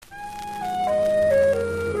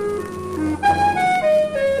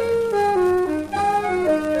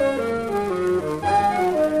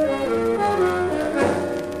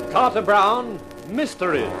Carter Brown,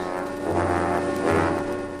 Mysteries.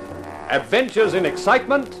 Adventures in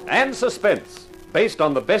excitement and suspense, based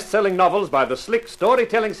on the best-selling novels by the slick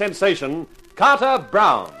storytelling sensation, Carter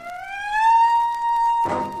Brown.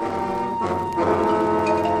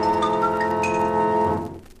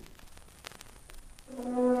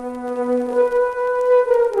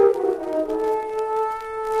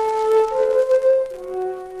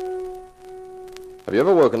 Have you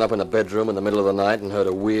ever woken up in a bedroom in the middle of the night and heard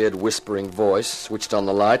a weird, whispering voice, switched on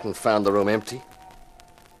the light, and found the room empty?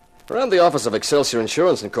 Around the office of Excelsior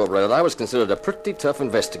Insurance Incorporated, I was considered a pretty tough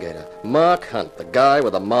investigator. Mark Hunt, the guy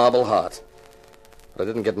with a marble heart. But I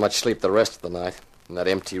didn't get much sleep the rest of the night, in that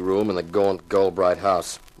empty room in the gaunt, gold-bright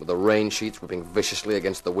house, with the rain sheets whipping viciously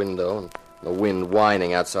against the window and the wind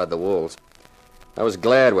whining outside the walls. I was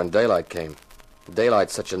glad when daylight came.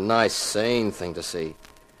 Daylight's such a nice, sane thing to see.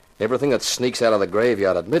 Everything that sneaks out of the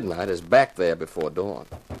graveyard at midnight is back there before dawn.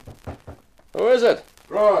 Who is it?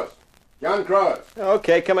 Cross. John Cross.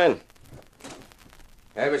 Okay, come in.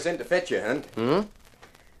 I was sent to fetch you, Hunt. Hmm?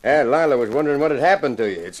 Lila was wondering what had happened to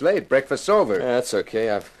you. It's late. Breakfast's over. That's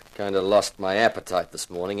okay. I've kind of lost my appetite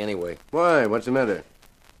this morning anyway. Why? What's the matter?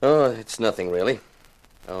 Oh, it's nothing really.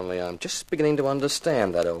 Only I'm just beginning to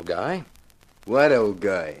understand that old guy. What old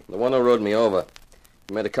guy? The one who rode me over.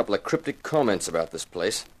 He made a couple of cryptic comments about this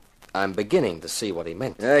place. I'm beginning to see what he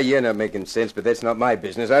meant. You're not making sense, but that's not my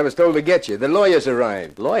business. I was told to get you. The lawyers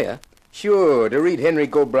arrived. Lawyer? Sure, to read Henry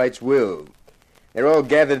Goldbright's will. They're all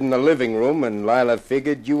gathered in the living room, and Lila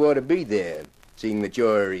figured you ought to be there, seeing that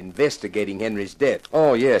you're investigating Henry's death.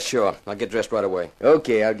 Oh, yeah, sure. I'll get dressed right away.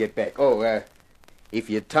 Okay, I'll get back. If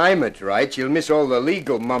you time it right, you'll miss all the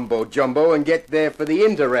legal mumbo-jumbo and get there for the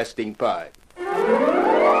interesting part.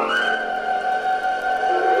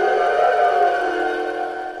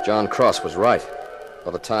 John Cross was right. By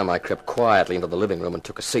the time I crept quietly into the living room and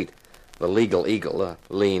took a seat, the legal eagle, a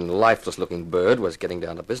lean, lifeless-looking bird, was getting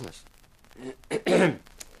down to business.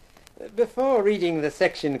 Before reading the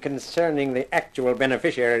section concerning the actual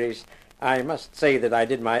beneficiaries, I must say that I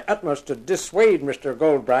did my utmost to dissuade Mr.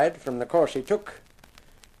 Goldbright from the course he took.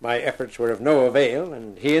 My efforts were of no avail,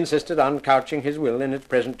 and he insisted on couching his will in its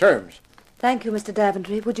present terms. Thank you, Mr.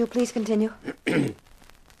 Daventry. Would you please continue?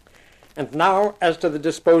 And now, as to the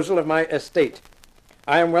disposal of my estate.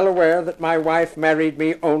 I am well aware that my wife married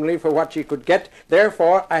me only for what she could get.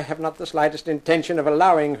 Therefore, I have not the slightest intention of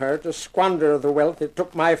allowing her to squander the wealth it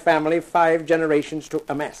took my family 5 generations to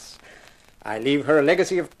amass. I leave her a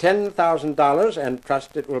legacy of $10,000 and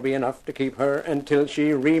trust it will be enough to keep her until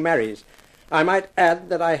she remarries. I might add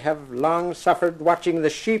that I have long suffered watching the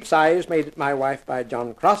sheep's eyes made at my wife by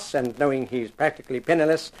John Cross, and knowing he's practically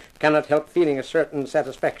penniless, cannot help feeling a certain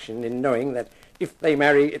satisfaction in knowing that if they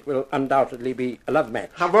marry, it will undoubtedly be a love match.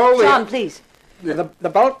 John, please. The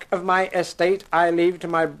bulk of my estate I leave to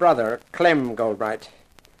my brother, Clem Goldbright.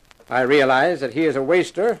 I realize that he is a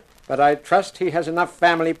waster, but I trust he has enough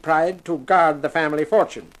family pride to guard the family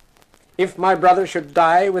fortune. If my brother should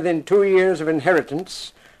die within 2 years of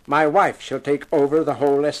inheritance, my wife shall take over the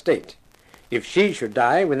whole estate. If she should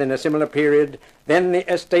die within a similar period, then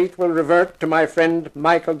the estate will revert to my friend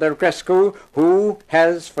Michael Dergrescu, who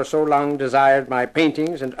has for so long desired my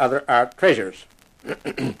paintings and other art treasures.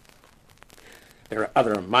 There are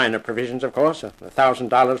other minor provisions, of course,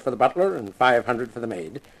 $1,000 for the butler and $500 for the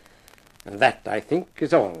maid. And that, I think,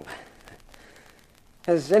 is all.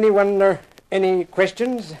 Has anyone any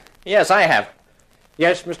questions? Yes, I have.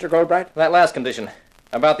 Yes, Mr. Goldbright? That last condition,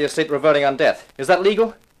 about the estate reverting on death, is that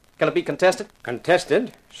legal? Can it be contested?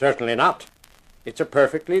 Contested? Certainly not. It's a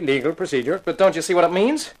perfectly legal procedure. But don't you see what it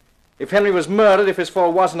means? If Henry was murdered, if his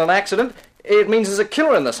fall wasn't an accident, it means there's a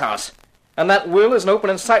killer in this house. And that will is an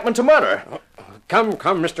open incitement to murder. Come,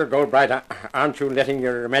 Mr. Goldbright. Aren't you letting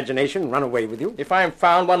your imagination run away with you? If I'm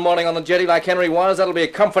found one morning on the jetty like Henry was, that'll be a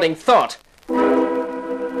comforting thought.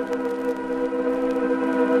 The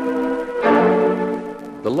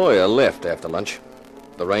lawyer left after lunch.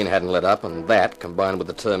 The rain hadn't let up, and that, combined with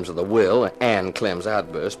the terms of the will and Clem's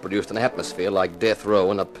outburst, produced an atmosphere like death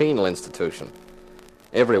row in a penal institution.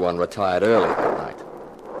 Everyone retired early that night.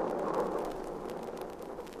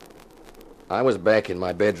 I was back in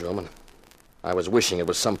my bedroom, and I was wishing it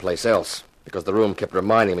was someplace else, because the room kept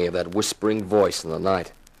reminding me of that whispering voice in the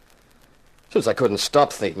night. Since I couldn't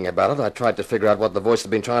stop thinking about it, I tried to figure out what the voice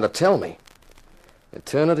had been trying to tell me.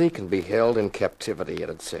 Eternity can be held in captivity, it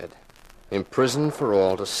had said. Imprisoned for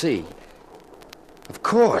all to see. Of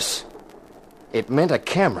course. It meant a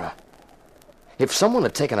camera. If someone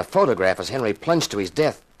had taken a photograph as Henry plunged to his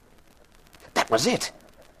death, that was it.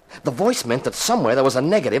 The voice meant that somewhere there was a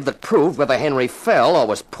negative that proved whether Henry fell or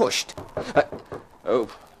was pushed.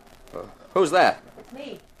 Who's that?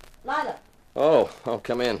 Me, Lila. Oh,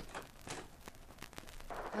 come in.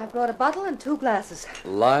 I brought a bottle and 2 glasses.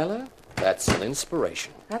 Lila, that's an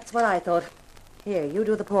inspiration. That's what I thought. Here, you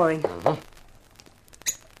do the pouring. Mm-hmm.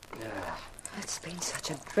 It's been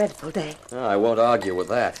such a dreadful day. Oh, I won't argue with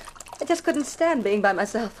that. I just couldn't stand being by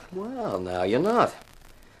myself. Well, now you're not.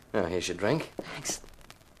 Now, here's your drink. Thanks.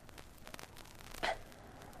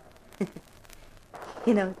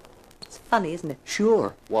 You know, it's funny, isn't it?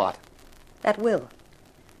 Sure. What? That will.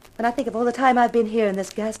 When I think of all the time I've been here in this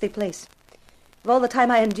ghastly place, of all the time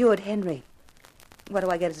I endured Henry, what do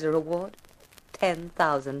I get as a reward?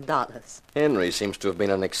 $10,000. Henry seems to have been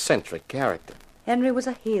an eccentric character. Henry was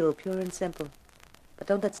a heel, pure and simple. But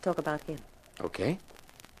don't let's talk about him. Okay.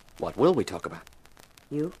 What will we talk about?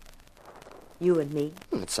 You? You and me.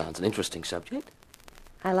 It sounds an interesting subject.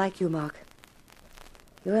 I like you, Mark.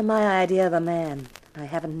 You're my idea of a man. I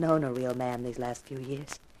haven't known a real man these last few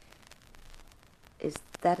years. Is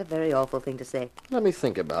that a very awful thing to say? Let me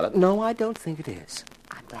think about it. No, I don't think it is.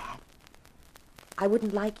 I'm glad. I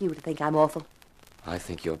wouldn't like you to think I'm awful. I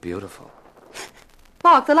think you're beautiful.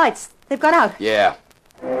 Mark, the lights. They've gone out. Yeah.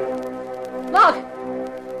 Mark!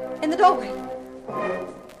 In the doorway.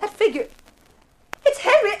 That figure. It's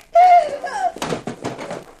Henry!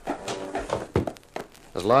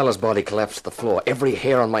 As Lila's body collapsed to the floor, every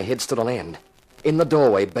hair on my head stood on end. In the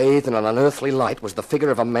doorway, bathed in an unearthly light, was the figure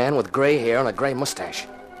of a man with gray hair and a gray mustache.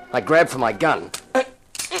 I grabbed for my gun.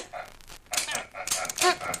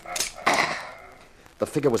 The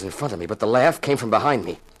figure was in front of me, but the laugh came from behind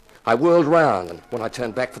me. I whirled round, and when I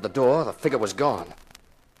turned back for the door, the figure was gone.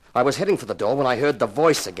 I was heading for the door when I heard the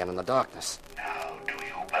voice again in the darkness. Now, do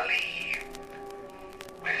you believe?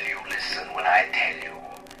 Will you listen when I tell you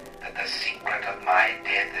that the secret of my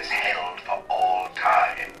death is held for all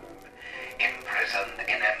time, imprisoned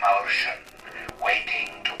in emulsion,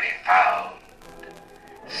 waiting to be found?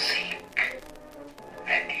 Seek,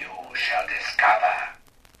 and you shall discover.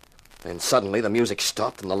 Then suddenly the music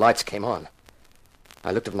stopped and the lights came on.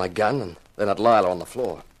 I looked at my gun and then at Lila on the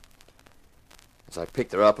floor. As I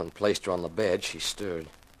picked her up and placed her on the bed, she stirred.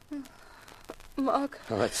 Mark.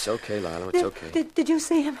 Oh, it's okay, Lila, it's okay. Did you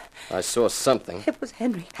see him? I saw something. It was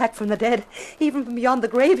Henry, back from the dead. Even from beyond the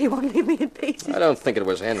grave, he won't leave me in peace. I don't think it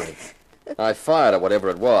was Henry. I fired at whatever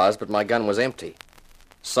it was, but my gun was empty.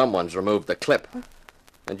 Someone's removed the clip.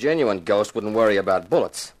 A genuine ghost wouldn't worry about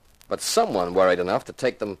bullets, but someone worried enough to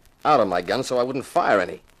take them out of my gun so I wouldn't fire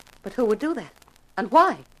any. But who would do that? And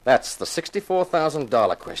why? That's the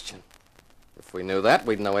 $64,000 question. If we knew that,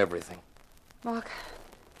 we'd know everything. Mark,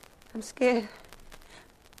 I'm scared.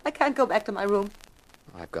 I can't go back to my room.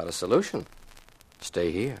 I've got a solution.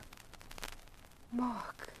 Stay here.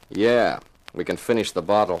 Mark. Yeah, we can finish the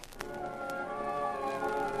bottle.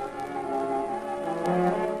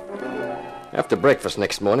 After breakfast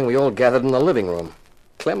next morning, we all gathered in the living room.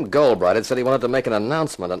 Clem Goldbright had said he wanted to make an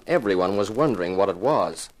announcement, and everyone was wondering what it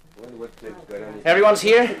was. Everyone's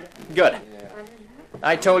here? Good.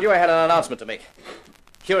 I told you I had an announcement to make.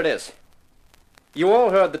 Here it is. You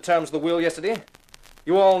all heard the terms of the will yesterday.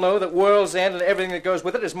 You all know that World's End and everything that goes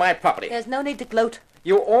with it is my property. There's no need to gloat.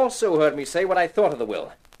 You also heard me say what I thought of the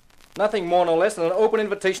will. Nothing more nor less than an open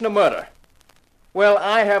invitation to murder. Well,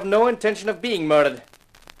 I have no intention of being murdered.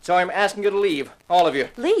 So I'm asking you to leave, all of you.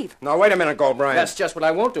 Leave? Now, wait a minute, Goldbright. That's just what I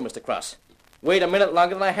won't do, Mr. Cross. Wait a minute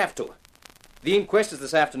longer than I have to. The inquest is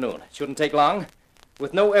this afternoon. It shouldn't take long.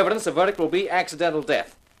 With no evidence, the verdict will be accidental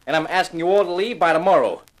death. And I'm asking you all to leave by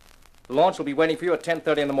tomorrow. The launch will be waiting for you at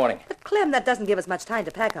 10:30 in the morning. But, Clem, that doesn't give us much time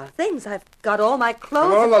to pack our things. I've got all my And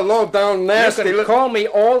clothes. all the low-down nasty... You can call me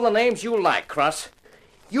all the names you like, Cross.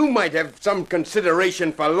 You might have some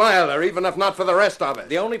consideration for Lila, even if not for the rest of us.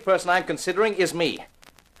 The only person I'm considering is me.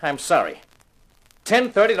 I'm sorry.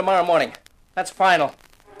 10:30 tomorrow morning. That's final.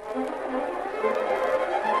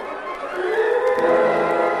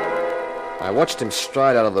 I watched him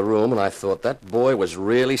stride out of the room, and I thought that boy was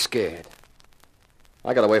really scared.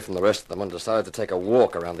 I got away from the rest of them and decided to take a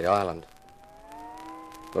walk around the island.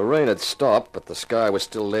 The rain had stopped, but the sky was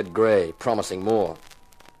still lead gray, promising more.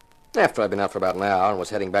 After I'd been out for about an hour and was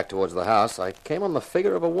heading back towards the house, I came on the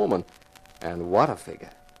figure of a woman. And what a figure.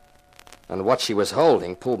 And what she was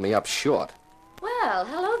holding pulled me up short. Well,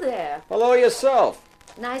 hello there. Hello yourself.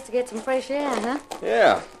 Nice to get some fresh air, huh?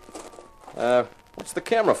 Yeah. What's the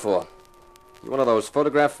camera for? You one of those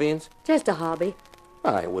photograph fiends? Just a hobby.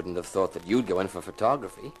 I wouldn't have thought that you'd go in for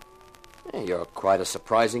photography. You're quite a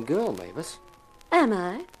surprising girl, Mavis. Am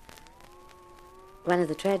I? One of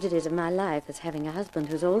the tragedies of my life is having a husband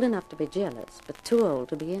who's old enough to be jealous, but too old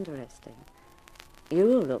to be interesting. You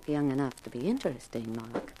look young enough to be interesting,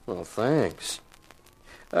 Mark. Well, thanks.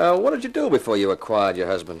 What did you do before you acquired your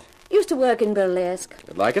husband? Used to work in burlesque.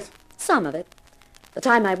 Did you like it? Some of it. The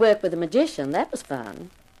time I worked with a magician, that was fun.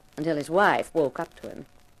 Until his wife woke up to him.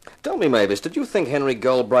 Tell me, Mavis, did you think Henry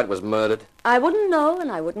Goldbright was murdered? I wouldn't know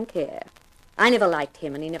and I wouldn't care. I never liked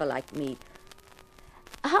him and he never liked me.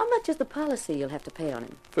 How much is the policy you'll have to pay on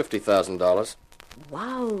him? $50,000.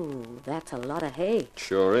 Wow, that's a lot of hay.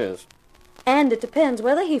 Sure is. And it depends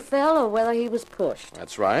whether he fell or whether he was pushed.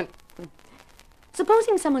 That's right.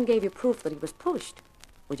 Supposing someone gave you proof that he was pushed,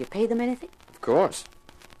 would you pay them anything? Of course.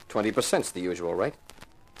 20%'s the usual rate.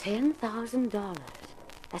 $10,000.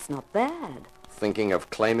 That's not bad. Thinking of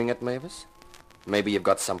claiming it, Mavis? Maybe you've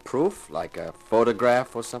got some proof, like a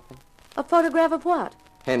photograph or something? A photograph of what?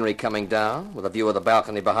 Henry coming down with a view of the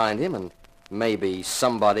balcony behind him and maybe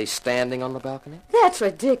somebody standing on the balcony? That's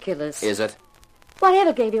ridiculous. Is it?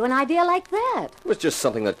 Whatever gave you an idea like that? It was just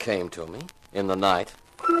something that came to me in the night.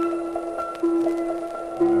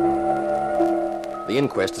 The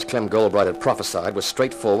inquest, as Clem Goldbright had prophesied, was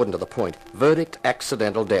straightforward and to the point. Verdict,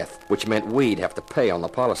 accidental death, which meant we'd have to pay on the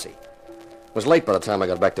policy. It was late by the time I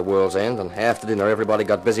got back to World's End, and after dinner everybody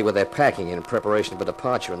got busy with their packing in preparation for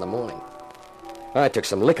departure in the morning. I took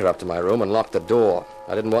some liquor up to my room and locked the door.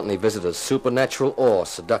 I didn't want any visitors, supernatural or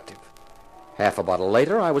seductive. Half a bottle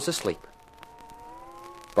later, I was asleep.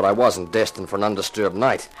 But I wasn't destined for an undisturbed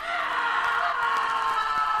night.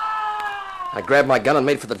 I grabbed my gun and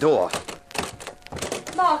made for the door.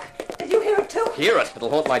 Mark, did you hear it too? Hear it. It'll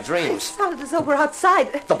haunt my dreams. It sounded as though we're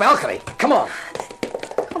outside. The balcony. Come on.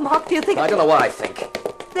 Oh, Mark, do you think... I don't know what I think.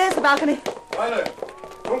 There's the balcony. Lila,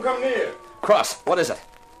 don't come near. Cross, what is it?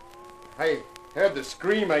 I heard the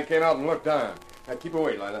scream. I came out and looked down. Now, keep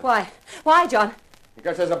away, Lila. Why? Why, John?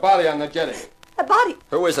 Because there's a body on the jetty. A body.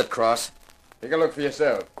 Who is it, Cross? Take a look for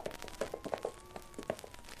yourself.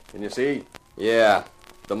 Can you see? Yeah,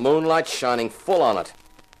 the moonlight shining full on it.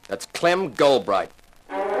 That's Clem Goldbright.